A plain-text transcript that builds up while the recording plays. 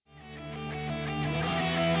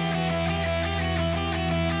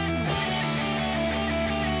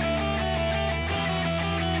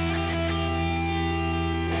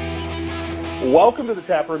Welcome to the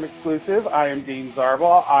Taproom Exclusive. I am Dean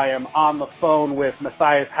Zarbaugh. I am on the phone with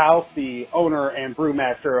Mathias Hauck, the owner and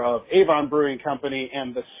brewmaster of Avon Brewing Company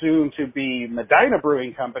and the soon-to-be Medina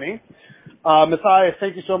Brewing Company. Mathias,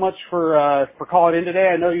 thank you so much for calling in today.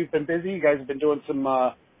 I know you've been busy. You guys have been doing some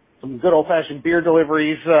good old-fashioned beer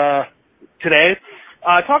deliveries today.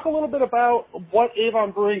 Talk a little bit about what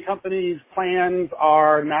Avon Brewing Company's plans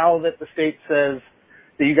are now that the state says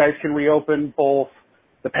that you guys can reopen both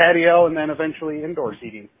the patio and then eventually indoor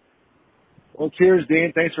seating. Well, cheers,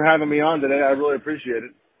 Dean. Thanks for having me on today. I really appreciate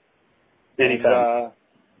it. Anytime. And,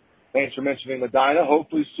 thanks for mentioning Medina,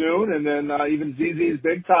 hopefully soon, and then even ZZ's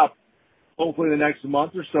Big Top, hopefully the next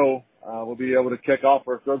month or so, we'll be able to kick off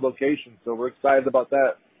our third location. So we're excited about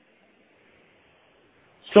that.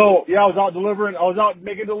 So, yeah, I was out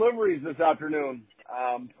making deliveries this afternoon.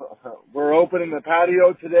 We're opening the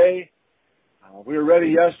patio today. We were ready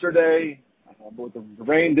yesterday. But the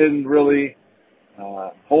rain didn't really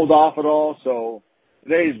hold off at all. So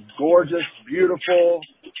today's gorgeous, beautiful,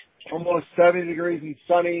 almost 70 degrees and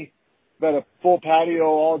sunny. Got a full patio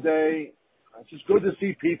all day. It's just good to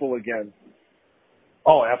see people again.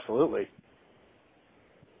 Oh, absolutely.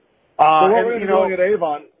 So what we're going to be doing at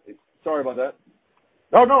Avon, sorry about that.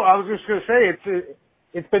 Oh, no, I was just going to say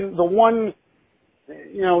it's been the one,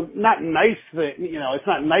 not nice that, it's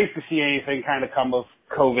not nice to see anything kind of come of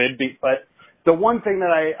COVID, but the one thing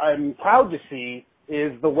that I'm proud to see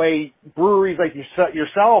is the way breweries like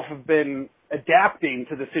yourself have been adapting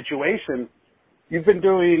to the situation. You've been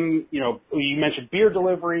doing, you mentioned beer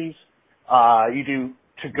deliveries, you do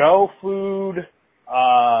to-go food,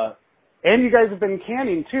 and you guys have been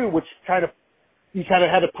canning too, which you kind of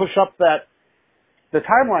had to push up the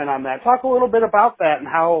timeline on that. Talk a little bit about that and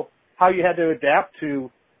how you had to adapt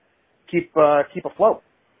to keep afloat.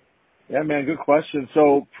 Yeah, man, good question.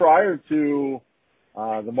 So prior to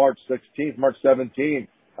the March 17th,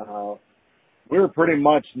 we were pretty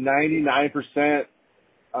much 99%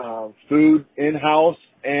 food in-house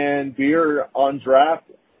and beer on draft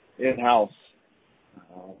in-house.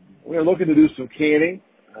 We were looking to do some canning,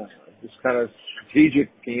 just kind of strategic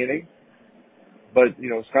canning, but,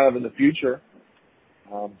 it's kind of in the future.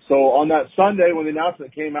 So on that Sunday when the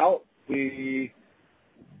announcement came out, we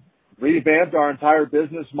revamped our entire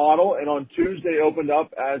business model, and on Tuesday opened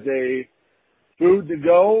up as a food to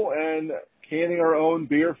go and canning our own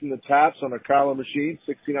beer from the taps on a Kyler machine,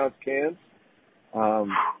 16-ounce cans.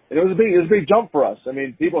 And it was a big jump for us. I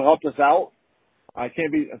mean, people helped us out. I'm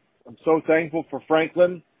so thankful for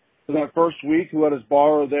Franklin for that first week, who let us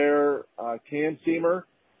borrow their can steamer,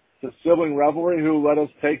 to Sibling Revelry, who let us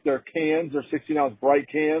take their cans, their 16-ounce bright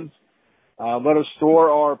cans, let us store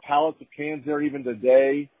our pallets of cans there even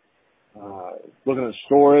today. Looking at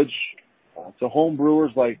storage, to home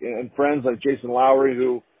brewers and friends like Jason Lowry,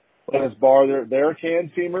 who let us borrow their can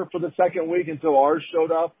steamer for the second week until ours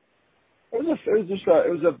showed up. It was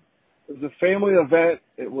a family event.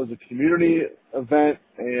 It was a community event,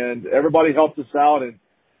 and everybody helped us out. And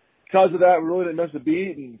because of that, we really didn't miss a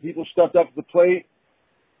beat, and people stepped up to the plate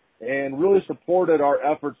and really supported our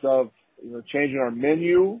efforts of changing our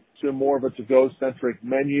menu to more of a to-go centric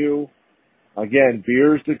menu. Again,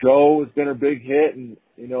 beers to go has been a big hit, and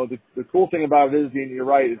the cool thing about it is, Dean, you're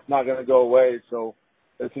right, it's not going to go away. So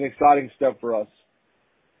it's an exciting step for us.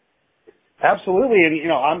 Absolutely,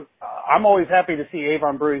 and I'm always happy to see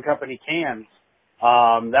Avon Brewing Company cans.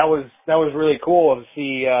 That was really cool to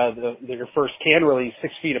see your first can release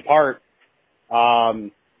 6 feet apart.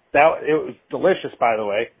 It was delicious, by the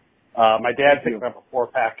way. My dad picked up a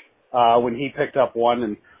 4-pack when he picked up one,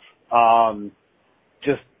 and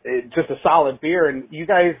just a solid beer. And you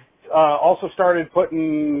guys also started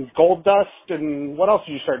putting Gold Dust, and what else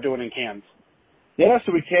did you start doing in cans? Yeah,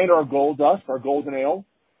 so we canned our Gold Dust, our Golden Ale.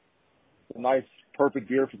 It's a nice, perfect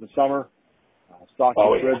beer for the summer. Stocked in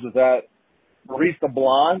the fridge with that. Barista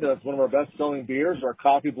Blonde, that's one of our best-selling beers, our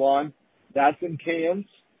Coffee Blonde. That's in cans.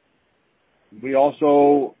 We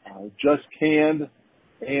also just canned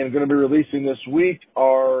and going to be releasing this week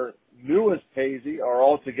our newest hazy, our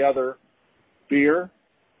Altogether beer,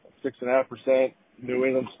 6.5% New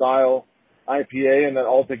England style IPA, and then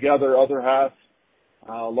Altogether other half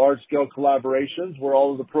large-scale collaborations where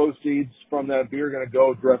all of the proceeds from that beer are going to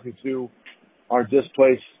go directly to our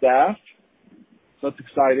displaced staff. So that's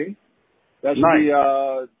exciting. That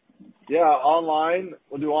should be, online.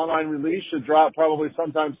 We'll do online release. Should drop probably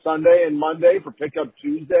sometime Sunday and Monday for pickup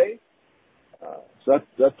Tuesday. So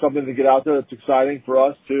that's something to get out there. That's exciting for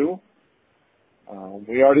us too.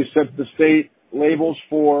 We already sent the state labels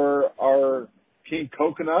for our King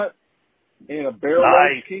Coconut and a barrel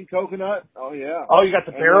aged King Coconut. Oh yeah. Oh, you got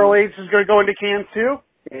the barrel aged is going to go into cans too?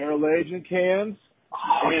 barrel aged cans.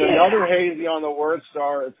 Oh, And yeah. another hazy on the word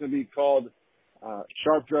star. It's going to be called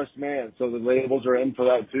Sharp Dressed Man. So the labels are in for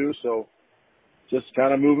that too. So just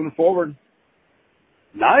kind of moving forward.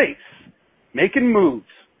 Nice. Making moves.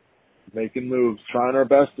 Making moves. Trying our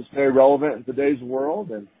best to stay relevant in today's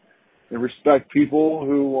world and respect people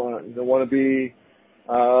who want to be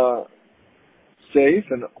safe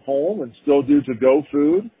and home and still do to-go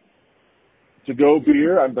food, to-go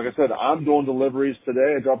beer. Like I said, I'm doing deliveries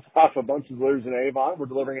today. I dropped off a bunch of deliveries in Avon. We're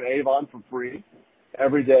delivering in Avon for free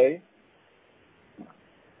every day.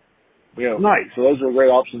 Nice. So those are great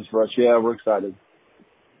options for us. Yeah, we're excited.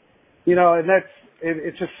 And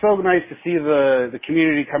it's just so nice to see the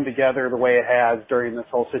community come together the way it has during this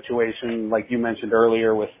whole situation, like you mentioned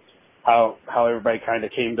earlier, with how everybody kind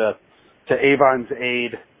of came to Avon's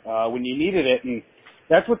aid when you needed it. And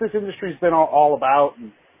that's what this industry's been all about.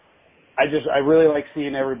 And I really like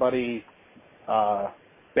seeing everybody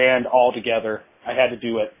band all together. I had to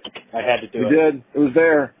do it. You did. It was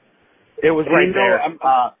there. It was right there.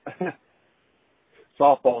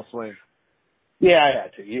 Softball swing. Yeah, I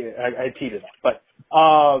had to. Yeah, I teed it up. But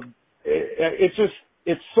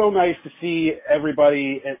it's so nice to see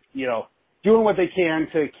everybody, doing what they can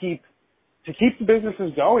to keep the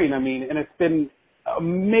businesses going. I mean, and it's been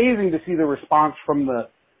amazing to see the response from the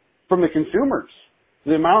consumers.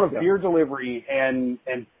 The amount of beer delivery and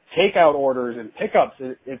takeout orders and pickups,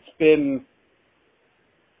 it's been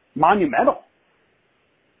monumental.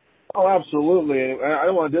 Oh, absolutely. And I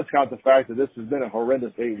don't want to discount the fact that this has been a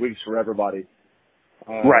horrendous 8 weeks for everybody.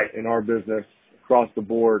 Right. In our business across the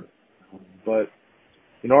board. But,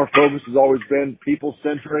 our focus has always been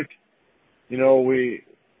people-centric. We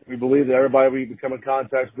believe that everybody we come in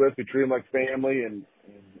contact with, we treat them like family, and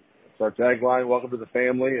it's our tagline, welcome to the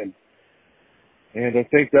family. And I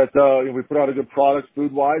think that, we put out a good product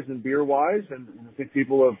food-wise and beer-wise, and I think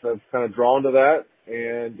people have kind of drawn to that.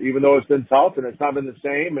 And even though it's been tough and it's not been the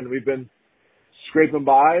same, and we've been scraping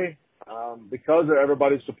by, because of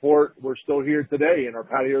everybody's support, we're still here today, and our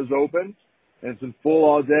patio's open, and it's been full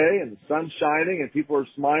all day, and the sun's shining, and people are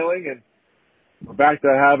smiling, and we're back to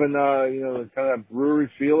having, kind of that brewery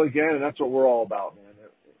feel again, and that's what we're all about, man.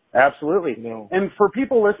 Absolutely. And for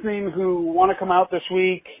people listening who want to come out this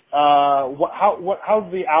week,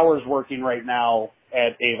 how's the hours working right now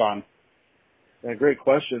at Avon? Yeah, great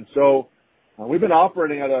question. So we've been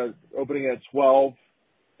operating opening at 12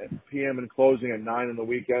 p.m. and closing at 9 on the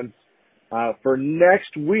weekends. For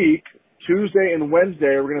next week, Tuesday and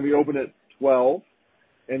Wednesday, we're going to be open at 12,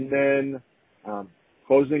 and then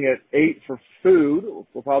closing at 8 for food.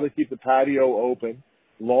 We'll probably keep the patio open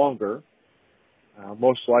longer,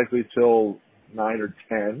 most likely till 9 or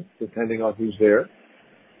 10, depending on who's there.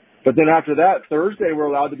 But then after that, Thursday, we're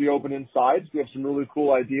allowed to be open inside. So we have some really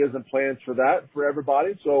cool ideas and plans for that for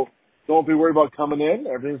everybody. So don't be worried about coming in.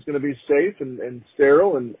 Everything's going to be safe and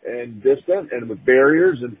sterile and distant and with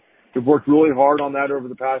barriers. And we've worked really hard on that over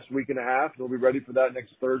the past week and a half. We'll be ready for that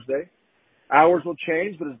next Thursday. Hours will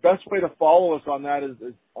change, but the best way to follow us on that is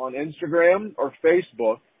on Instagram or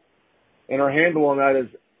Facebook. And our handle on that is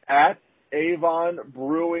at Avon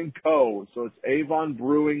Brewing Co. So it's Avon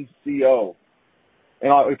Brewing Co.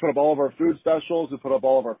 And we put up all of our food specials. We put up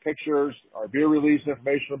all of our pictures. Our beer release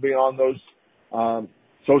information will be on those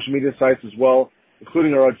social media sites as well,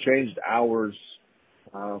 including our changed hours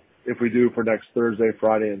if we do for next Thursday,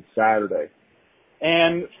 Friday, and Saturday.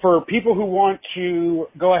 And for people who want to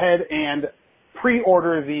go ahead and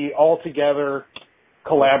pre-order the All Together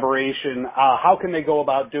collaboration, how can they go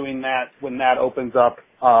about doing that when that opens up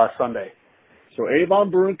Sunday? So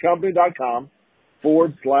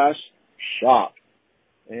avonbrewingcompany.com/shop.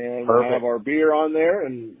 And we'll have our beer on there,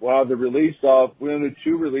 and we'll have the release of, we only do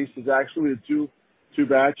 2 releases actually. We have two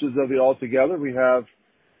batches of the All Together. We have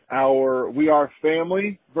our We Are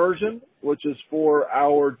Family version, which is for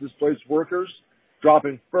our displaced workers,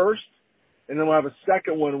 dropping first. And then we'll have a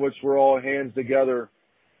second one, which we're all hands together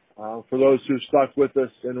for those who stuck with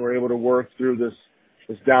us and were able to work through this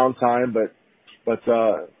downtime. But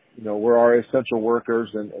we're our essential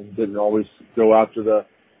workers and didn't always go after the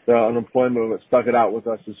unemployment, but stuck it out with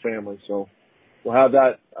us as family. So we'll have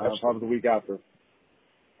that probably the week after.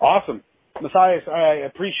 Awesome. Mathias, I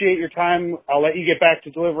appreciate your time. I'll let you get back to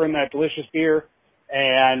delivering that delicious beer,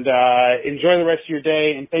 and enjoy the rest of your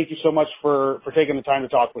day. And thank you so much for taking the time to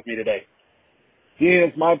talk with me today. Dean,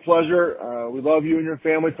 it's my pleasure. We love you and your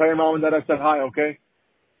family. Tell your mom and dad I said hi, okay?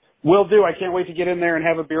 Will do. I can't wait to get in there and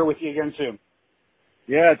have a beer with you again soon.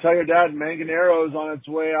 Yeah, tell your dad Manganero is on its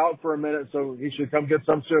way out for a minute, so he should come get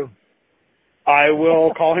some soon. I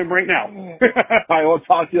will call him right now. All right, we'll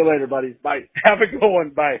talk to you later, buddy. Bye. Have a good one.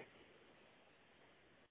 Bye.